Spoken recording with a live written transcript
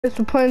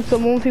We're playing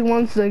some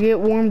 1v1s to get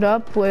warmed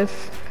up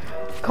with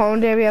Colin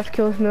Davey. Have to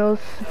kill his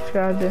mills.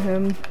 Subscribe to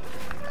him.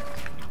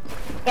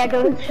 Yeah,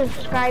 go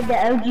subscribe to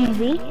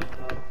OGZ.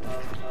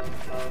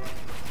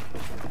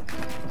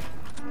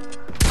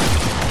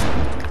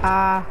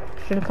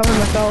 Should have covered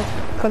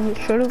myself. Cause it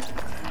should have.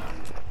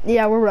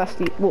 Yeah, we're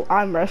rusty. Well,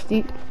 I'm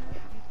rusty.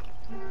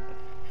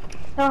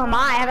 So am I.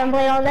 I haven't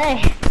played all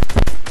day.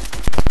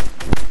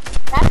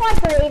 That's why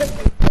creative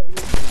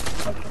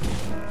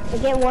they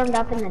get warmed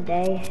up in the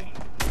day.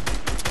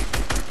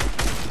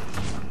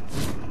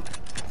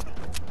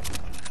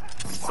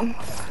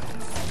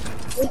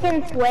 We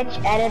can switch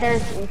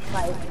editors each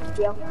fight.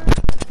 Deal.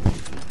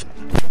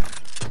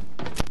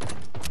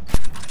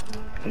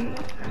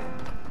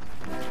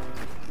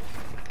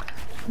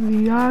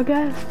 Be our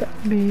guest.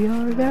 Be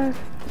our guest.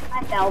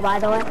 I fell, by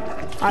the way.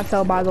 I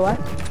fell, by the way.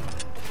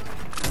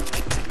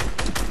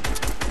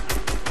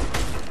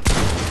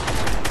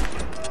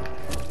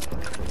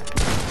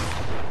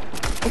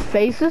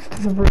 Faces?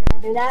 Can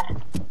I do that?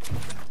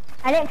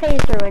 I didn't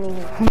phase through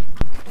anything.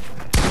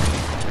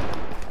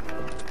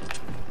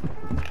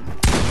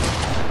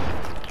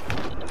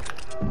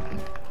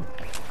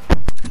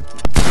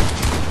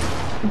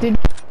 Did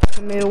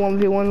you made a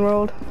 1v1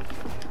 world?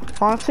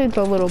 Honestly, it's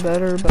a little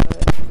better, but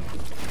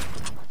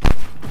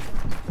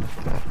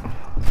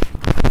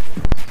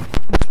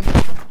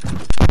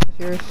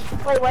yours.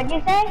 Wait, what'd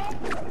you say?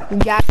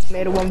 Yeah, I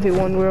made a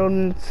 1v1 world,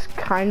 and it's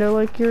kind of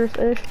like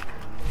yours-ish.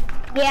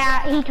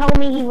 Yeah, he told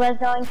me he was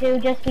going to,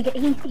 just because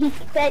he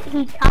said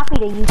he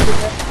copied a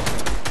YouTuber.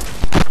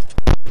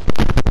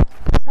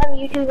 Some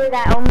YouTuber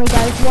that only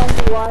does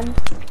 1v1.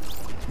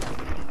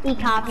 He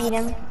copied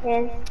his.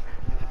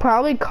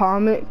 Probably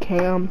Comet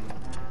Cam.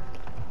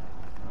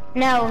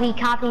 No, he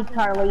copied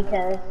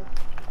Carlitos.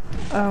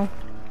 Oh.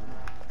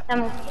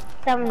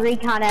 Some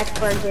recon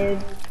expert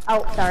dude.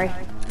 Oh, sorry.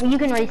 Well, you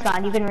can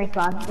respawn. You can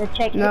respawn. The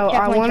check. No,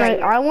 I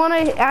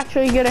wanna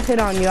actually get a hit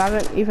on you. I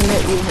haven't even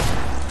hit you.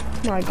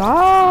 Oh my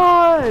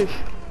gosh!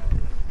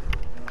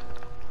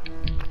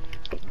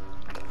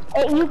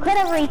 You could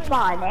have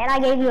respawned, and I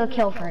gave you a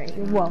kill for it.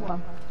 You're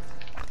welcome.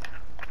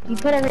 You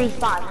could have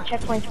respawned. The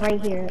checkpoint's right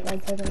here.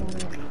 Like,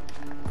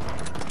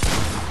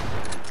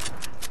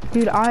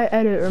 dude, I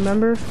edit,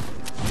 remember?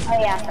 oh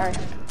yeah, sorry.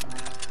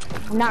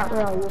 I'm not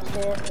really used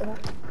to it.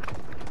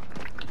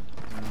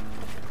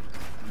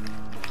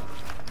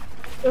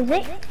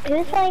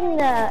 Who's playing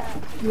the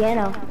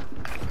piano?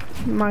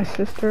 My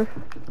sister.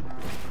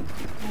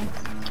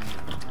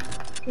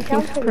 She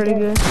She's pretty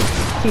good.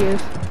 She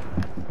is.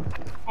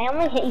 I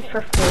only hit you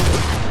for 40.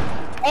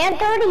 And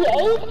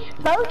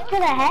 38? Both to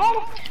the head?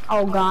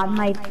 Oh god,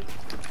 my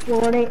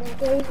 40.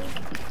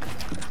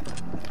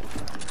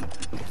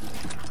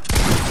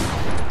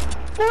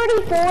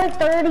 44,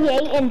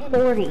 38, and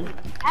 40.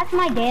 That's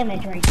my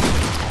damage right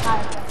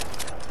now.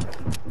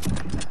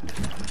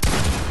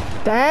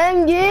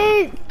 Dang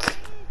it!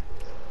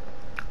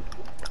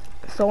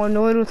 So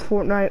annoyed with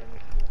Fortnite.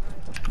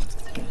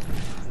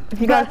 If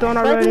you guys don't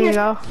already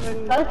know.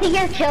 Both of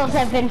your kills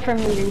have been from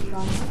me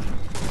respawning.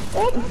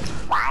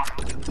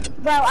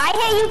 Bro, I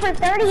hit you for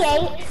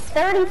 38,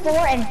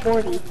 34, and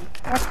 40.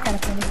 That's kind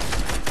of funny.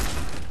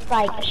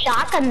 Like,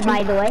 shotguns,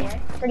 by the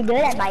way. Pretty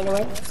good at, by the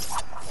way.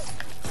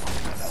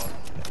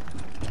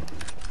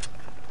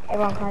 Hey,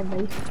 wrong card,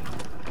 please.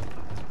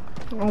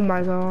 Oh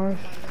my gosh.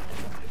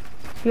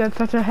 You had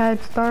such a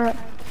head start.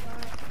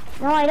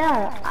 No, I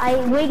don't. I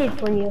waited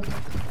for you.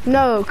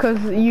 No,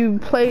 cause you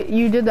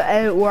did the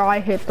edit where I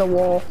hit the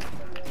wall.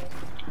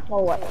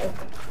 Well, whatever.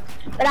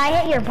 But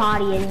I hit your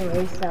body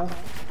anyway, so.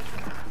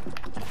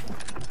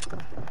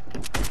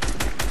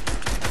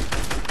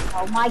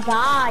 Oh my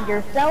god,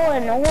 you're so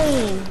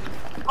annoying.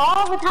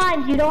 All the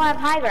times you don't have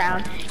high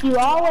ground, you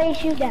always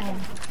shoot down.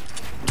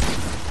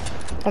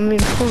 I mean,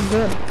 it's for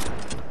good.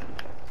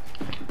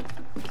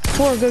 It's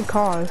for a good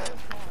cause.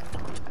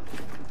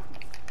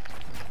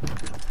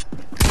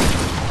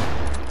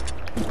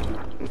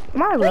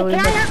 Am I really?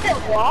 Wait, can I hurt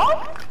the wall?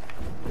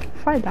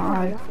 If I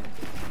die.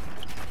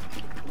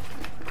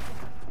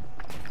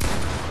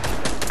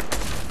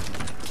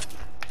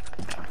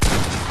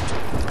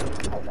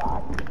 Oh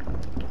god.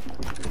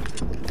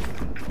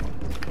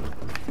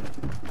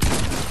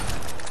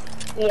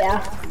 Yeah.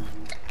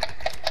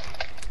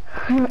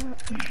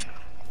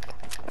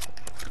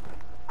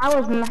 I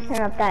was messing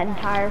up that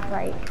entire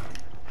fight.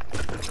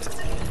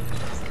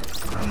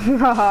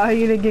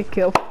 You didn't get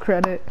kill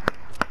credit.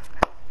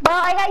 Bro,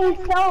 I got you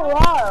so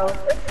low.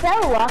 It's so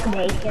luck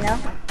based, you know?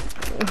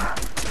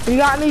 You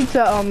got me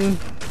to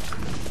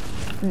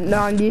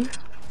 90.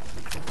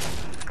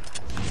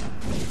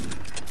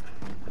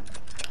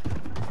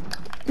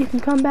 You can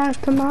come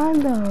back to mine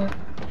though.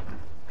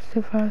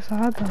 Still first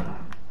I go.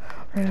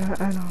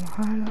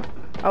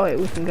 Oh wait,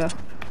 we can go.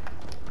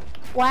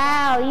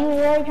 Wow, you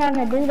really trying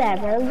to do that,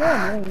 bro? You're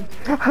annoying.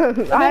 I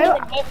didn't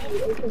even hit you,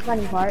 it's the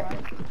funny part.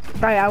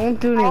 Alright, I won't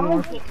do it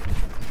anymore.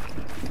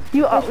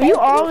 You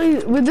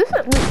always with this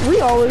we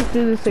always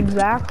do this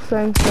exact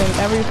same thing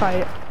every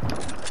fight.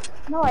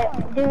 No,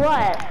 do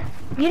what?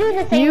 You do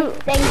the same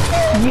thing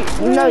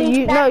too. No.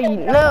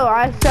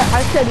 I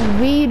said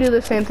we do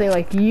the same thing.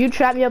 Like you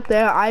trap me up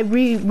there, I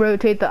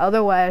re-rotate the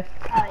other way.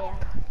 Oh yeah.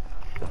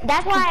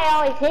 That's why I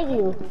always hit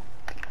you.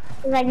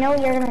 Cause I know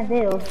what you're gonna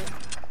do.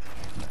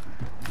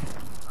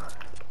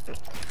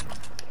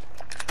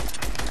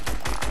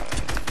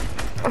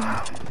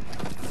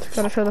 Just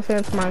gotta show the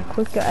fans my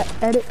quick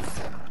edits.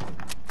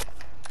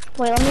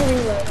 Wait, let me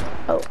reload.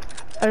 Oh,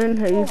 I didn't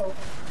hit you. Oh.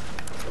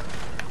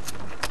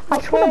 I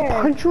just want to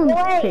punch you in the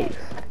face.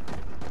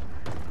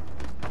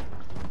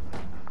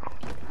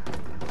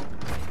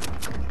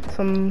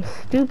 Some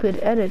stupid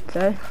edits,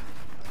 eh?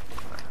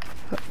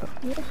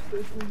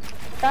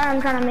 Sorry,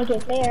 I'm trying to make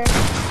it fair.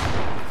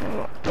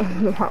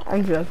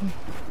 I'm joking.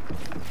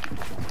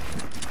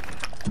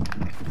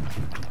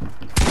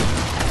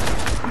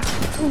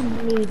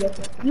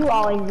 You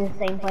always do the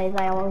same plays.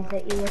 I always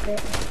hit you with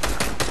it.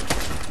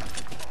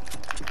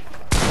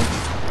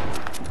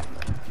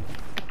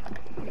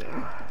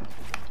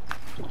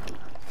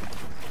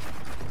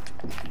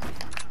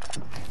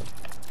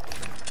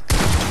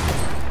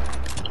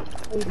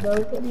 We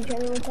both hit each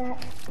other with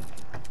that.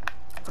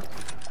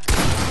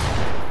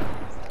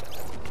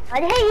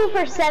 I'd hit you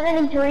for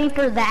 73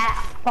 for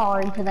that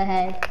far into the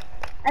head.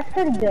 That's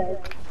pretty good.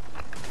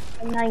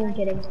 I'm not even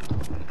kidding.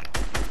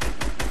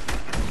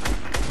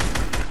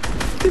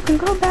 You can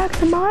go back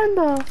to mine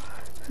though.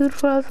 Shoot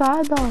for a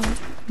side though.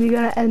 You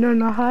gotta enter in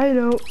the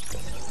hideout.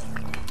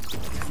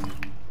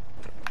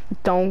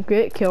 Don't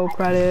get kill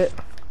credit.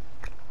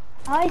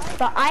 You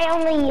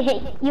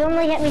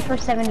only hit me for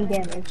 70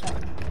 damage.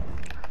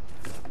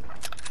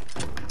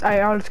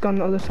 Alright, I'll just go on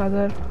the other side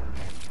then.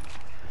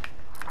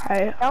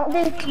 Alright. Don't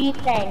do cheat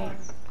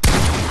things.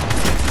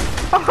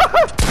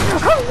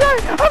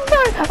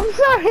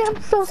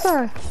 I'm so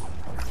sorry.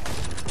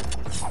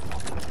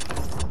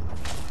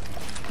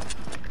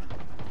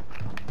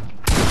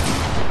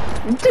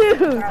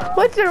 Dude,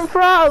 what's your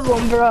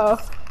problem, bro?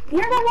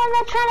 You're the one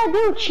that's trying to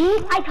do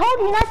cheat. I told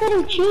you not to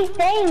do cheat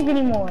things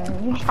anymore.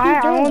 You just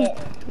keep doing it.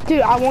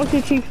 Dude, I want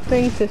to cheat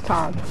things this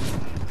time.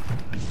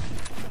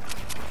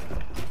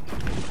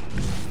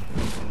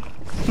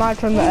 It's my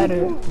turn to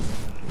edit.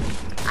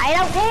 I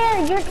don't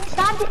care. You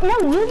stopped it. No,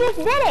 you just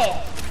did it.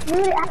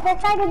 You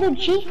decided to do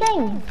cheat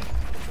things.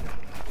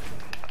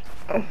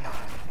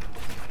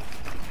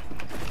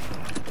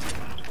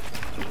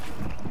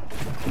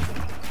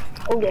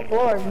 Oh, get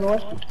forward, boy.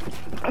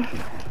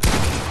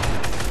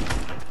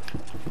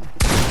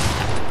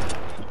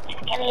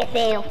 Give me a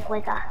fail,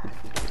 quicker.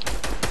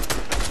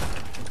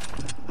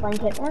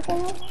 Blanket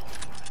working?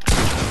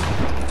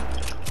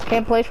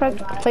 Can't place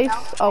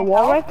a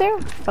wall right there?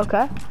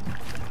 Okay.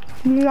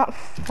 Do not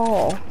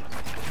fall.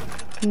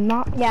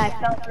 Not. Yeah, I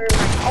fell through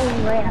my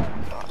own ramp.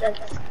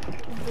 Just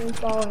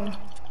falling.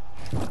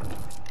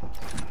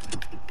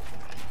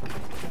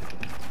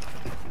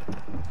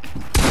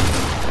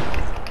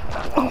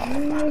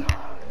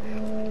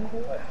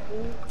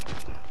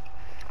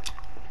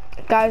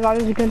 Guys,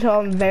 as you can tell,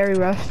 I'm very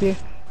rusty.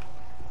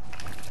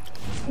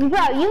 Bro,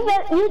 you've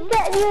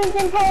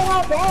been playing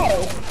all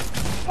day.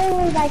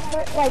 Only like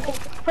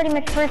pretty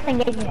much first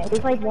engagement. We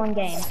played one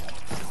game.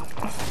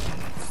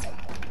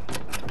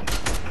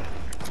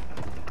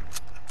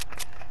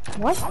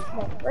 What the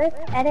frick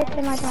edits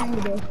am I trying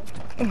to do?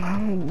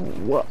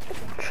 What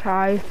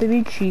tries to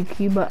be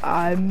cheeky, but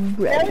I'm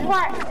ready. Those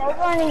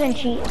weren't even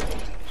cheat.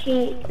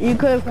 You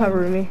could have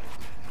covered me.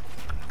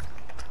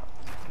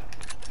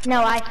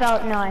 No, I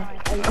felt no.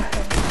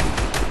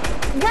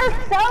 You're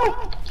so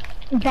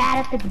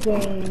bad at the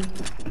game.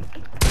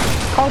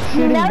 Called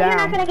shooting down. You're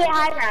not gonna get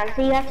high ground,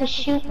 so you have to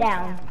shoot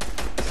down.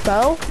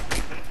 So?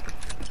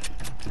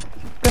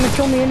 Gonna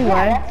kill me anyway.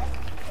 Yeah,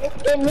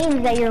 it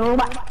means that you're a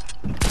robot.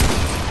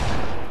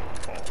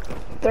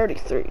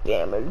 33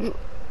 damage.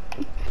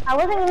 I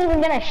wasn't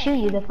even gonna shoot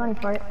you, the funny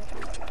part.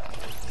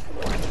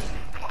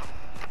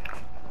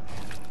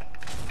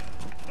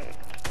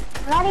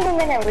 I'm not even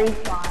gonna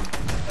respawn.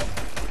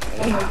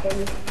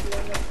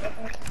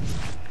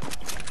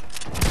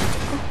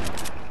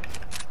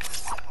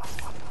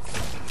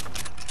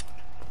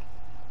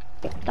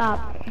 Stop.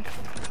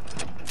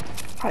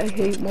 I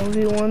hate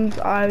 1v1s.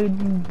 I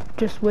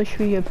just wish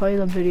we could play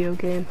the video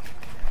game.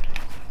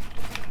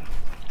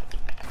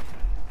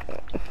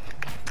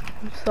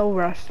 I'm so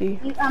rusty.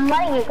 I'm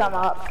letting you come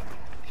up.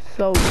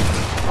 So.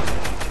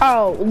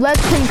 Oh,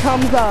 lets him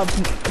comes up.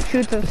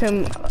 Shoots at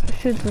him.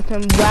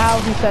 Wow,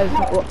 he says,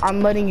 well,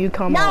 I'm letting you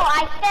come up. No,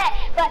 I said,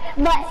 but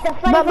the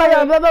funny part is,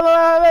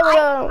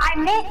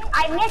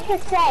 I meant to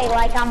say,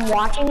 like, I'm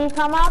watching you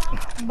come up,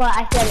 but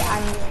I said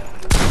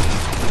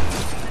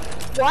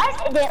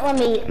what? It didn't let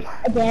me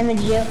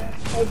damage you.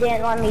 It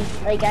didn't let me,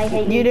 like, I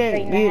hit you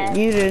straight in the head.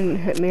 You didn't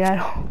hit me at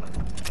all.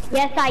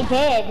 Yes, I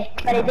did,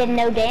 but it did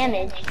no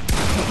damage.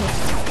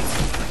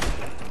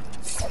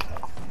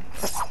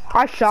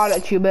 I shot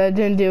at you, but it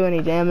didn't do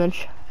any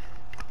damage.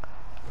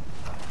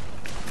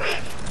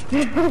 So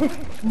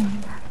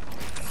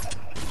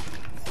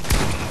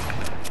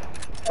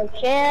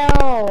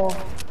chill.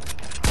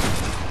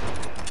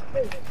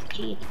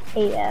 cheat.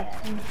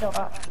 AF. I'm still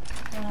up.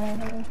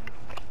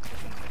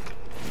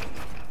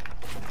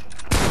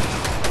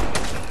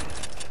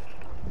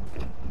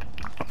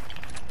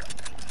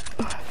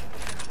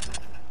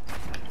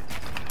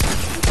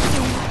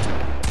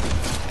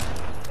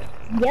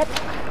 Yep.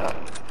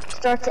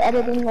 Starts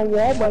editing the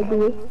web, I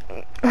do.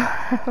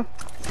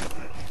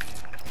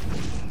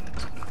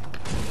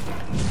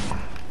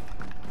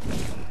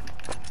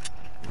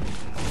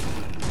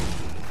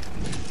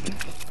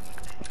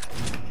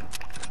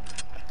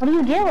 What are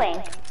you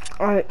doing?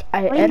 I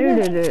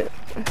edited it.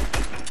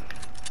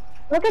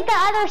 Look at the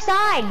other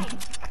side,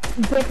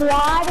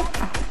 dipwad.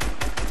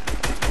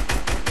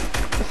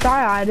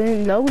 Sorry, I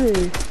didn't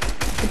notice.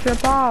 What's your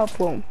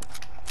problem?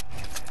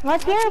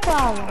 What's your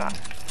problem?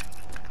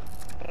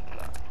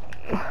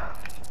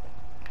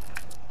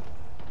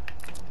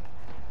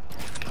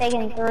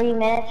 Taking 3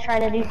 minutes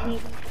trying to do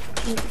cheat.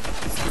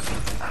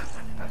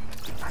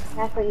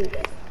 That's what you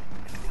did.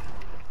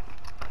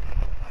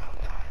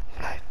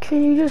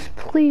 Can you just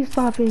please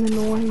stop being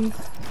annoying?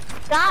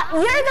 Stop!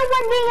 You're the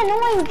one being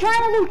annoying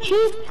trying to do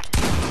cheat.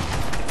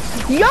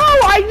 Yo,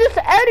 I just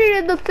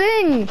edited the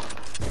thing.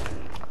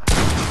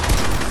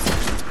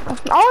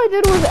 All I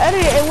did was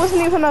edit it. It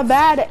wasn't even a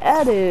bad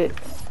edit.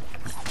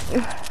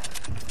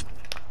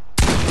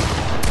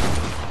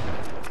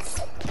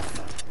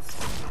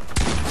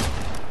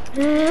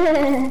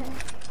 Okay.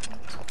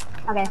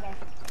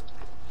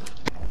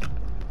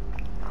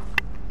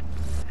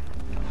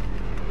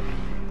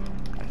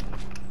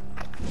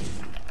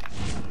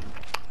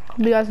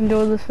 Hope you guys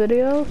enjoyed this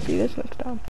video. See you guys next time.